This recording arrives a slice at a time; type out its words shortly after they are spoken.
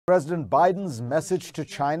President Biden's message to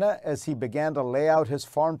China as he began to lay out his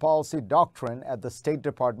foreign policy doctrine at the State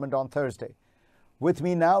Department on Thursday. With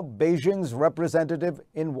me now, Beijing's representative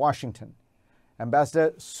in Washington.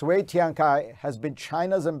 Ambassador Cui Tiankai has been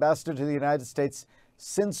China's ambassador to the United States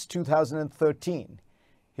since 2013.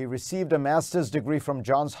 He received a master's degree from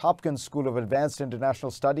Johns Hopkins School of Advanced International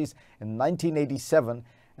Studies in 1987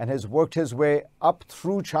 and has worked his way up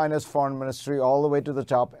through China's foreign ministry all the way to the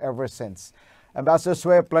top ever since. Ambassador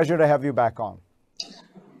Cui, a pleasure to have you back on.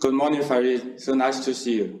 Good morning, Fareed. So nice to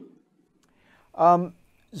see you.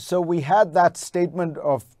 So we had that statement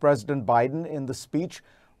of President Biden in the speech.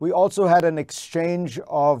 We also had an exchange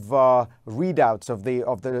of readouts of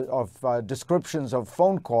descriptions of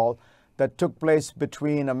phone call that took place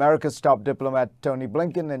between America's top diplomat Tony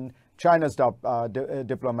Blinken and China's top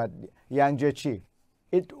diplomat Yang Jiechi.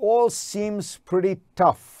 It all seems pretty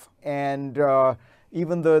tough, and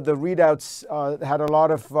even the readouts had a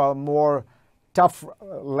lot of more tough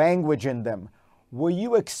language in them. Were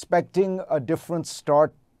you expecting a different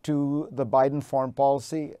start to the Biden foreign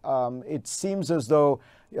policy? It seems as though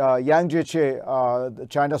Yang Jiechi,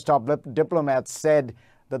 China's top diplomat, said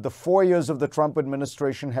that the 4 years of the Trump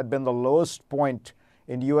administration had been the lowest point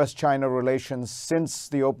in U.S.-China relations since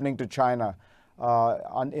the opening to China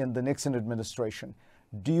in the Nixon administration.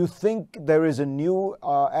 Do you think there is a new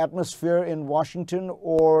atmosphere in Washington,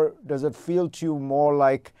 or does it feel to you more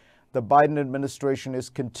like the Biden administration is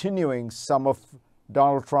continuing some of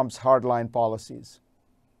Donald Trump's hardline policies?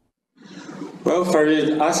 Well,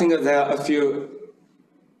 Fareed, I think there are a few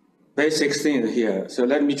basic things here. So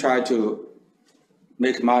let me try to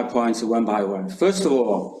make my points one by one. First of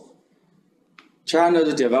all,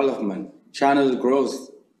 China's development, China's growth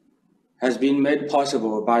has been made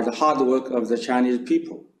possible by the hard work of the Chinese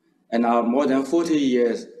people and our more than 40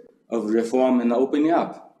 years of reform and opening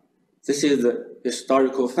up. This is a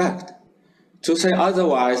historical fact. To say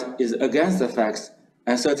otherwise is against the facts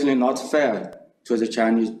and certainly not fair to the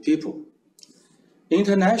Chinese people.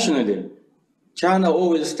 Internationally, China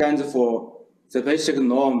always stands for the basic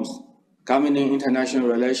norms governing international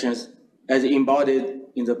relations as embodied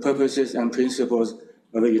in the purposes and principles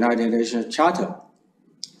of the United Nations Charter.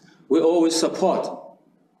 We always support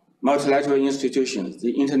multilateral institutions,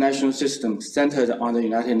 the international system centered on the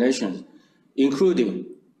United Nations, including,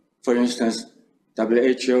 for instance,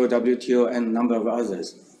 WHO, WTO, and a number of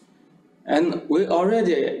others. And we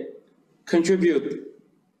already contribute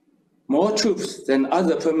more troops than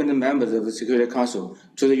other permanent members of the Security Council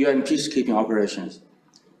to the UN peacekeeping operations.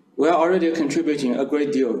 We are already contributing a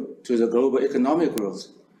great deal to the global economic growth,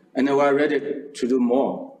 and we are ready to do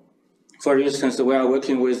more. For instance, we are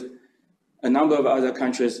working with a number of other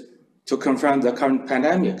countries to confront the current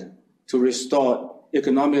pandemic, to restore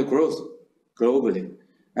economic growth globally.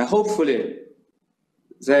 And hopefully,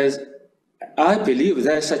 I believe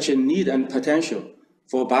there's such a need and potential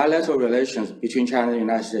for bilateral relations between China and the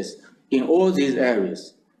United States in all these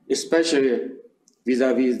areas, especially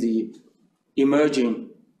vis-a-vis the emerging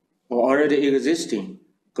or already existing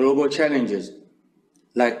global challenges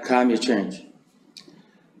like climate change.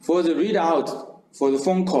 For the readout for the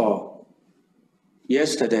phone call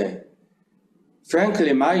yesterday,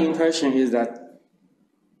 frankly, my impression is that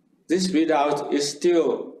this readout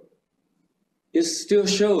still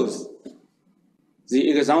shows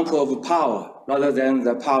the example of power rather than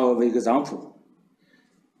the power of example.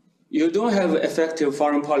 You don't have effective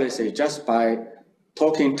foreign policy just by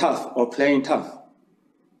talking tough or playing tough.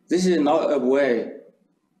 This is not the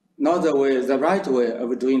right way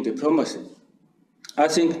of doing diplomacy. I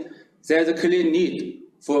think there's a clear need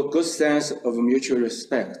for a good sense of mutual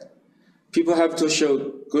respect. People have to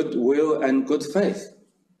show goodwill and good faith.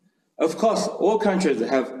 Of course, all countries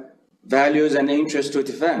have values and interests to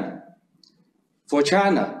defend. For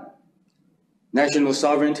China, national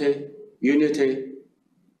sovereignty, unity,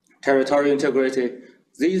 territorial integrity,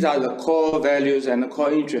 these are the core values and the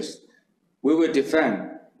core interests we will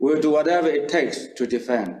defend. We will do whatever it takes to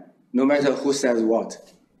defend, no matter who says what.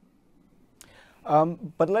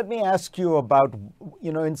 But let me ask you about,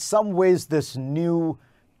 in some ways, this new,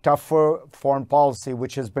 tougher foreign policy,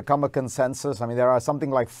 which has become a consensus. I mean, there are something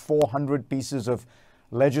like 400 pieces of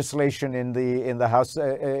legislation in the House,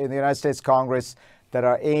 in the United States Congress, that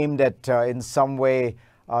are aimed at, in some way,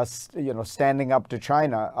 standing up to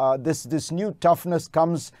China. This new toughness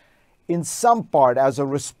comes in some part as a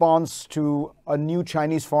response to a new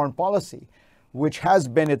Chinese foreign policy, which has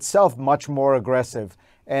been itself much more aggressive.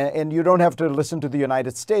 And you don't have to listen to the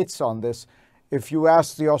United States on this. If you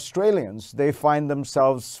ask the Australians, they find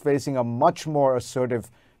themselves facing a much more assertive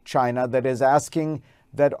China that is asking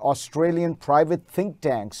that Australian private think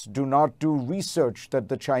tanks do not do research that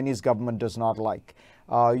the Chinese government does not like.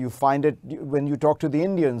 You find it when you talk to the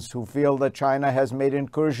Indians who feel that China has made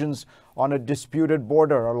incursions on a disputed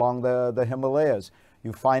border along the Himalayas.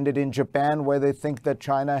 You find it in Japan, where they think that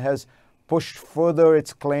China has pushed further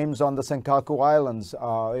its claims on the Senkaku Islands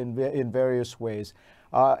in various ways.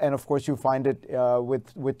 And of course, you find it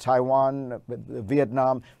with Taiwan,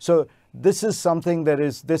 Vietnam. So this is something that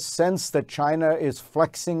is, this sense that China is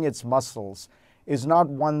flexing its muscles is not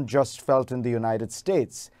one just felt in the United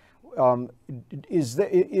States. Is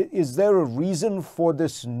there a reason for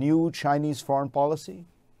this new Chinese foreign policy?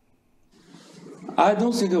 I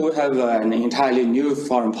don't think we have an entirely new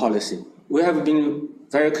foreign policy. We have been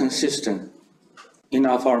very consistent in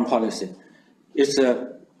our foreign policy. It's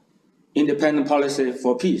an independent policy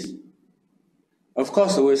for peace. Of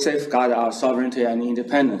course, we safeguard our sovereignty and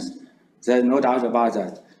independence. There's no doubt about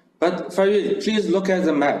that. But Fareed, please look at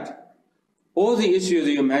the map. All the issues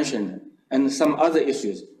you mentioned and some other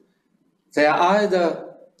issues, they are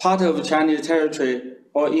either part of Chinese territory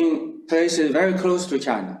or in places very close to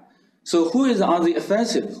China. So who is on the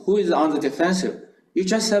offensive? Who is on the defensive? You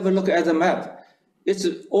just have a look at the map. It's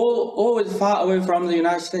always far away from the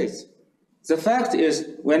United States. The fact is,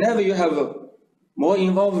 whenever you have more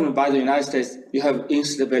involvement by the United States, you have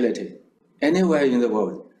instability anywhere in the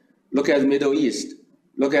world. Look at the Middle East.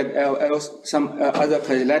 Look at some other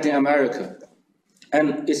places, Latin America.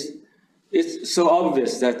 And it's so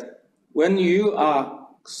obvious that when you are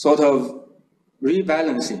sort of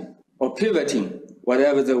rebalancing or pivoting,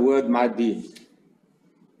 whatever the word might be,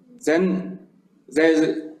 then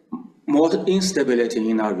there's more instability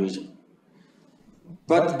in our region.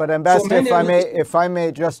 But Ambassador, if I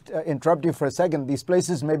may just interrupt you for a second, these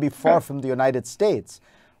places may be far from the United States,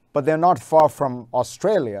 but they're not far from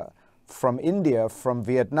Australia, from India, from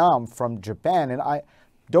Vietnam, from Japan. And I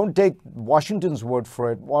don't take Washington's word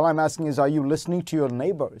for it. All I'm asking is, are you listening to your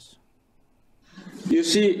neighbors? You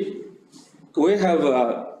see, we have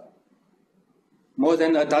more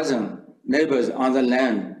than a dozen neighbors on the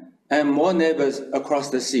land and more neighbors across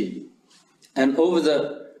the sea. And over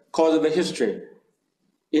the course of history,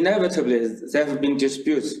 inevitably, there have been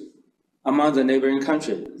disputes among the neighboring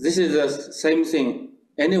countries. This is the same thing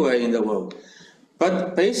anywhere in the world.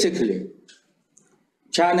 But basically,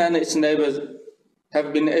 China and its neighbors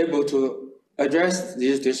have been able to address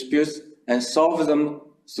these disputes and solve them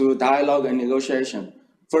through dialogue and negotiation.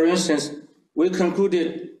 For instance, we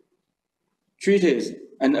concluded treaties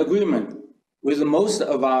and agreement with most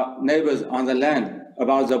of our neighbors on the land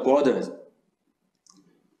about the borders.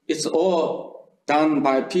 It's all done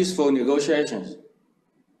by peaceful negotiations.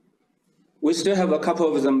 We still have a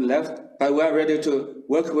couple of them left, but we're ready to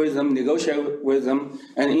work with them, negotiate with them,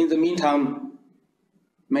 and in the meantime,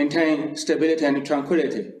 maintain stability and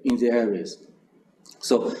tranquility in the areas.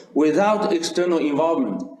 So without external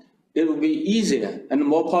involvement, it will be easier and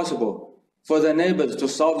more possible for the neighbors to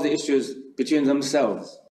solve the issues between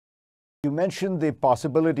themselves. You mentioned the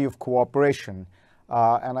possibility of cooperation,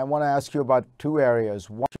 and I want to ask you about two areas.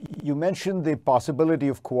 One, you mentioned the possibility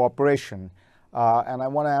of cooperation, and I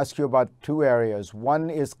want to ask you about two areas. One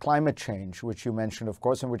is climate change, which you mentioned, of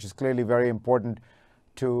course, and which is clearly very important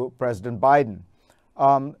to President Biden.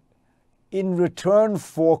 In return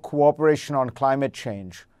for cooperation on climate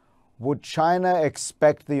change, would China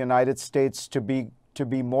expect the United States to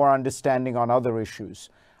be more understanding on other issues?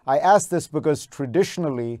 I ask this because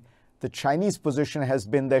traditionally, the Chinese position has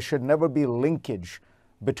been there should never be linkage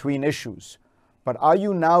between issues. But are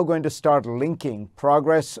you now going to start linking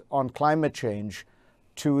progress on climate change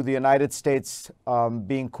to the United States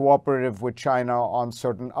being cooperative with China on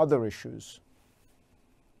certain other issues?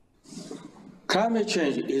 Climate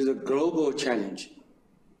change is a global challenge.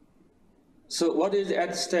 So what is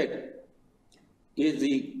at stake is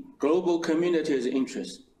the global community's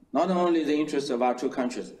interest, not only the interest of our two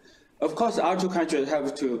countries. Of course, our two countries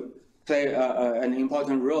have to play an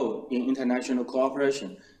important role in international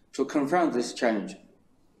cooperation to confront this challenge.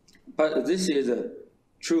 But this is a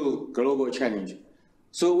true global challenge.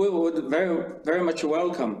 So we would very, very much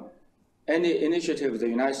welcome any initiative the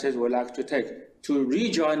United States would like to take to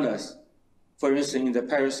rejoin us, for instance, in the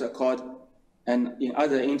Paris Accord and in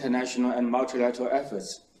other international and multilateral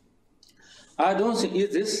efforts. I don't think,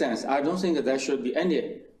 in this sense, I don't think there should be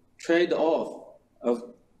any trade-off of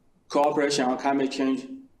cooperation on climate change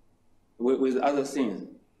with other things.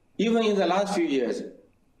 Even in the last few years,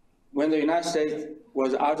 when the United States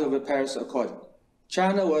was out of the Paris Accord,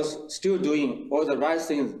 China was still doing all the right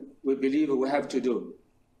things we believe we have to do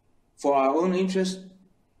for our own interest,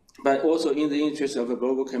 but also in the interest of the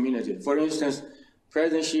global community. For instance,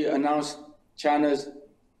 President Xi announced China's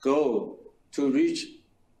goal to reach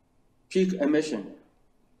peak emission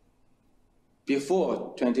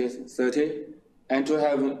before 2030 and to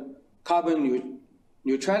have carbon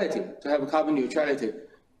neutrality,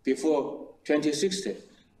 before 2060.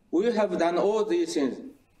 We have done all these things,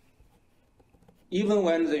 even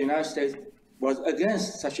when the United States was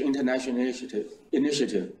against such international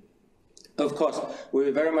initiative. Of course, we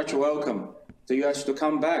very much welcome the U.S. to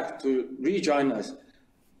come back to rejoin us.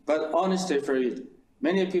 But honestly, Fareed,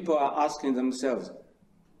 many people are asking themselves,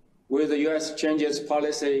 will the U.S. change its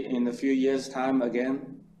policy in a few years' time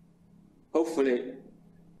again? Hopefully,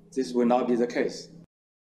 this will not be the case.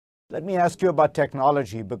 Let me ask you about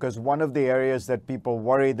technology, because one of the areas that people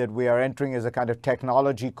worry that we are entering is a kind of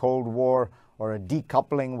technology Cold War or a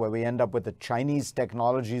decoupling where we end up with a Chinese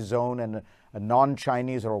technology zone and a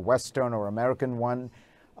non-Chinese or a Western or American one.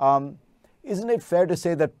 Isn't it fair to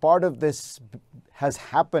say that part of this has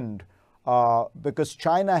happened because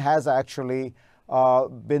China has actually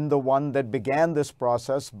been the one that began this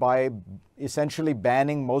process by essentially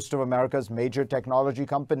banning most of America's major technology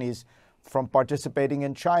companies from participating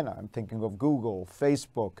in China? I'm thinking of Google,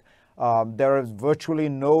 Facebook. There is virtually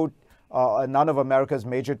none of America's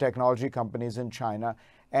major technology companies in China.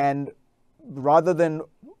 And rather than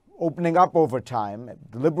opening up over time,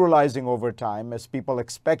 liberalizing over time, as people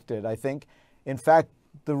expected, I think, in fact,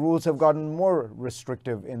 the rules have gotten more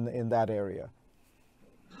restrictive in that area.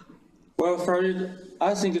 Well, Fareed,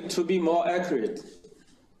 I think to be more accurate,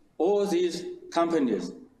 all these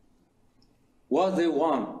companies, what they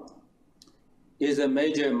want is a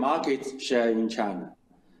major market share in China.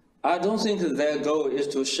 I don't think their goal is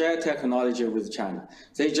to share technology with China.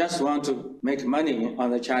 They just want to make money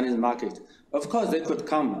on the Chinese market. Of course, they could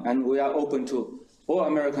come, and we are open to all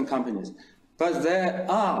American companies. But there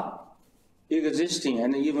are existing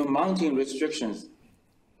and even mounting restrictions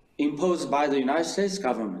imposed by the United States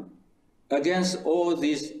government against all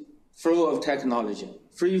this flow of technology,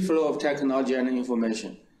 free flow of technology and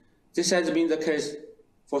information. This has been the case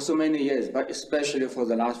for so many years, but especially for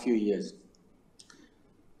the last few years.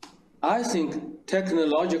 I think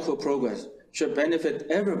technological progress should benefit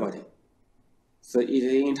everybody,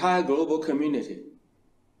 the entire global community,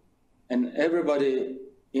 and everybody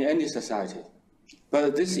in any society.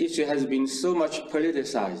 But this issue has been so much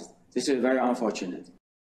politicized. This is very unfortunate.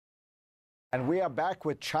 And we are back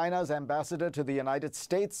with China's ambassador to the United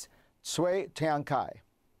States, Cui Tiankai.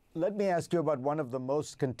 Let me ask you about one of the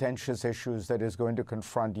most contentious issues that is going to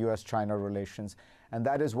confront U.S.-China relations, and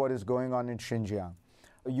that is what is going on in Xinjiang.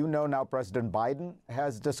 You know now President Biden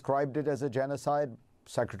has described it as a genocide.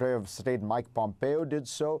 Secretary of State Mike Pompeo did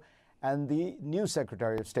so, and the new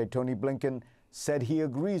Secretary of State, Tony Blinken, said he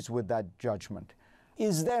agrees with that judgment.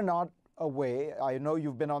 Is there not a way, I know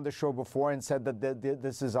you've been on the show before and said that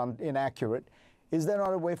this is inaccurate, is there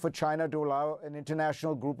not a way for China to allow an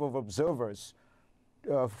international group of observers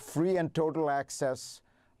free and total access,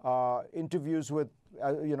 interviews with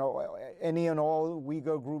any and all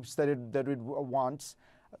Uyghur groups that it wants,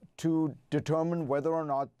 to determine whether or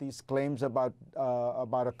not these claims about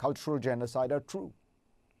a cultural genocide are true?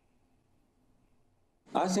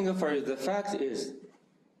 I think the fact is,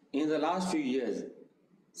 in the last few years,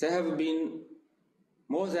 there have been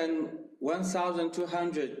more than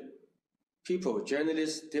 1,200 people,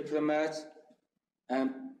 journalists, diplomats,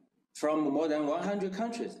 and from more than 100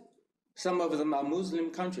 countries. Some of them are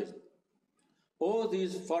Muslim countries. All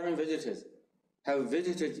these foreign visitors have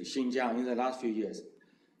visited Xinjiang in the last few years.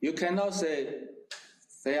 You cannot say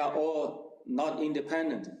they are all not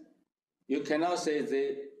independent. You cannot say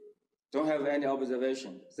they don't have any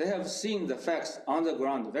observation. They have seen the facts on the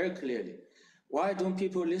ground very clearly. Why don't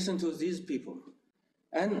people listen to these people?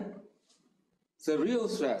 And the real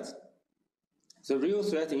threat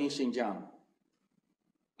in Xinjiang,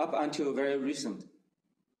 up until very recent,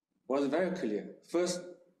 was very clear. First,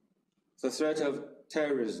 the threat of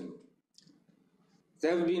terrorism.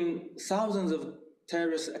 There have been thousands of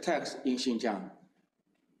terrorist attacks in Xinjiang,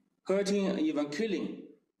 hurting and even killing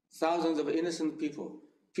thousands of innocent people,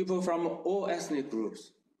 people from all ethnic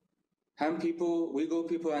groups, Han people, Uyghur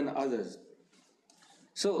people, and others.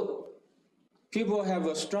 So people have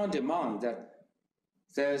a strong demand that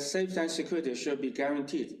their safety and security should be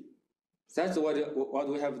guaranteed. That's what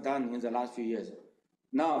we have done in the last few years.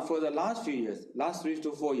 Now, for the last few years, last 3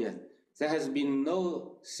 to 4 years, there has been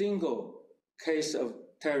no single case of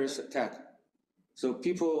terrorist attack. So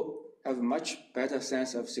people have a much better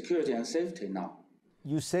sense of security and safety now.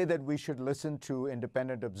 You say that we should listen to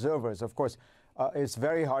independent observers. Of course, it's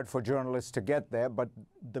very hard for journalists to get there, but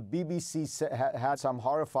the BBC had some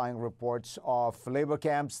horrifying reports of labor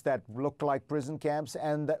camps that looked like prison camps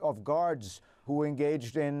and of guards who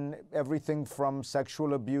engaged in everything from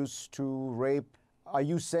sexual abuse to rape. Are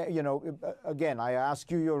you saying, again, I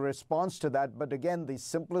ask you your response to that, but again, the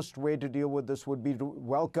simplest way to deal with this would be to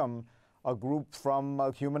welcome a group from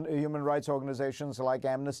human rights organizations like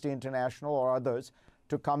Amnesty International or others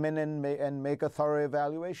to come in and make a thorough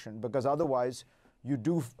evaluation, because otherwise you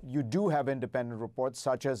do have independent reports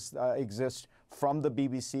such as exist from the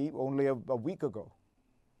BBC only a week ago.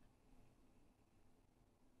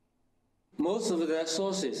 Most of their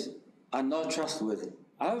sources are not trustworthy.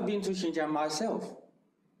 I've been to Xinjiang myself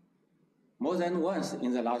more than once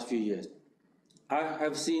in the last few years. I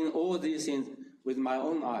have seen all these things with my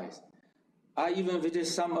own eyes. I even visited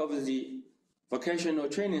some of the vocational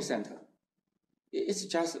training center. It's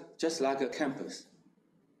just like a campus.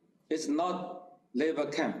 It's not labor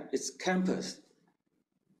camp, it's campus.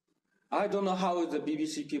 I don't know how the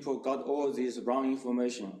BBC people got all this wrong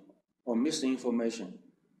information or misinformation.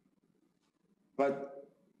 But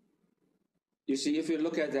you see, if you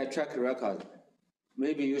look at their track record,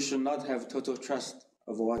 maybe you should not have total trust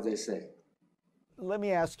of what they say. Let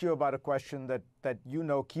me ask you about a question that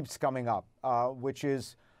keeps coming up, which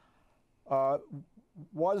is,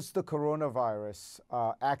 was the coronavirus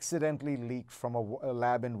accidentally leaked from a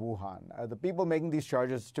lab in Wuhan? The people making these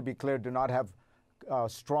charges, to be clear, do not have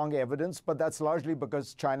strong evidence, but that's largely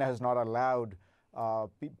because China has not allowed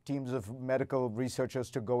teams of medical researchers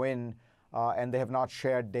to go in, and they have not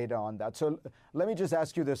shared data on that. So let me just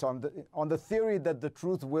ask you this, on the theory that the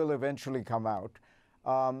truth will eventually come out,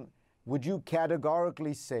 would you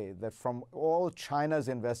categorically say that from all China's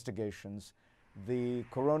investigations, the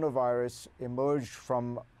coronavirus emerged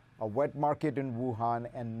from a wet market in Wuhan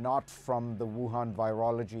and not from the Wuhan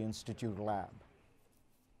Virology Institute lab?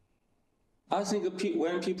 I think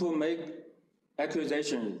when people make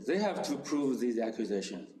accusations, they have to prove these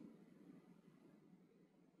accusations.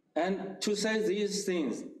 And to say these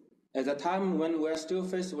things at a time when we're still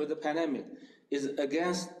faced with the pandemic is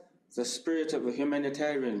against the spirit of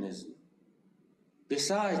humanitarianism.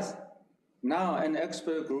 Besides, now an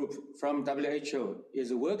expert group from WHO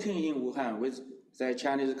is working in Wuhan with their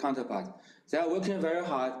Chinese counterparts. They are working very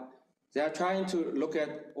hard. They are trying to look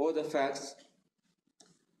at all the facts,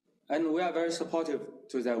 and we are very supportive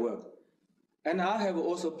to their work. And I have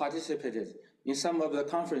also participated in some of the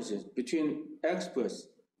conferences between experts,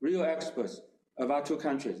 real experts of our two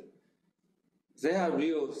countries. They are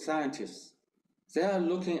real scientists. They are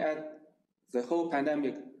looking at the whole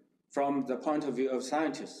pandemic from the point of view of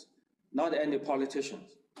scientists, not any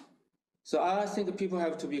politicians. So I think people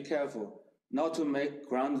have to be careful not to make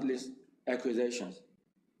groundless accusations.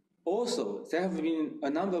 Also, there have been a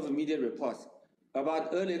number of media reports about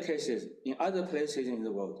earlier cases in other places in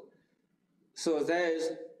the world. So there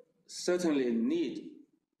is certainly need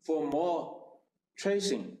for more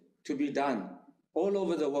tracing to be done all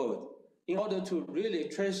over the world in order to really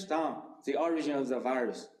trace down the origin of the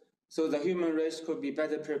virus, so the human race could be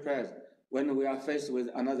better prepared when we are faced with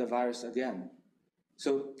another virus again.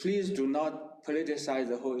 So please do not politicize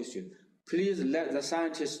the whole issue. Please let the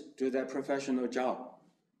scientists do their professional job.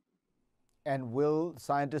 And will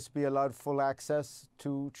scientists be allowed full access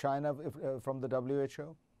to China from the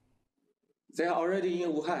WHO? They are already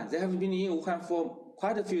in Wuhan. They have been in Wuhan for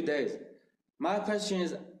quite a few days. My question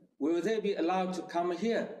is, will they be allowed to come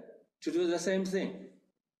here to do the same thing?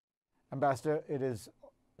 Ambassador, it is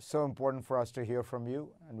so important for us to hear from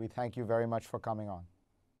you, and we thank you very much for coming on.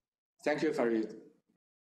 Thank you, Fareed.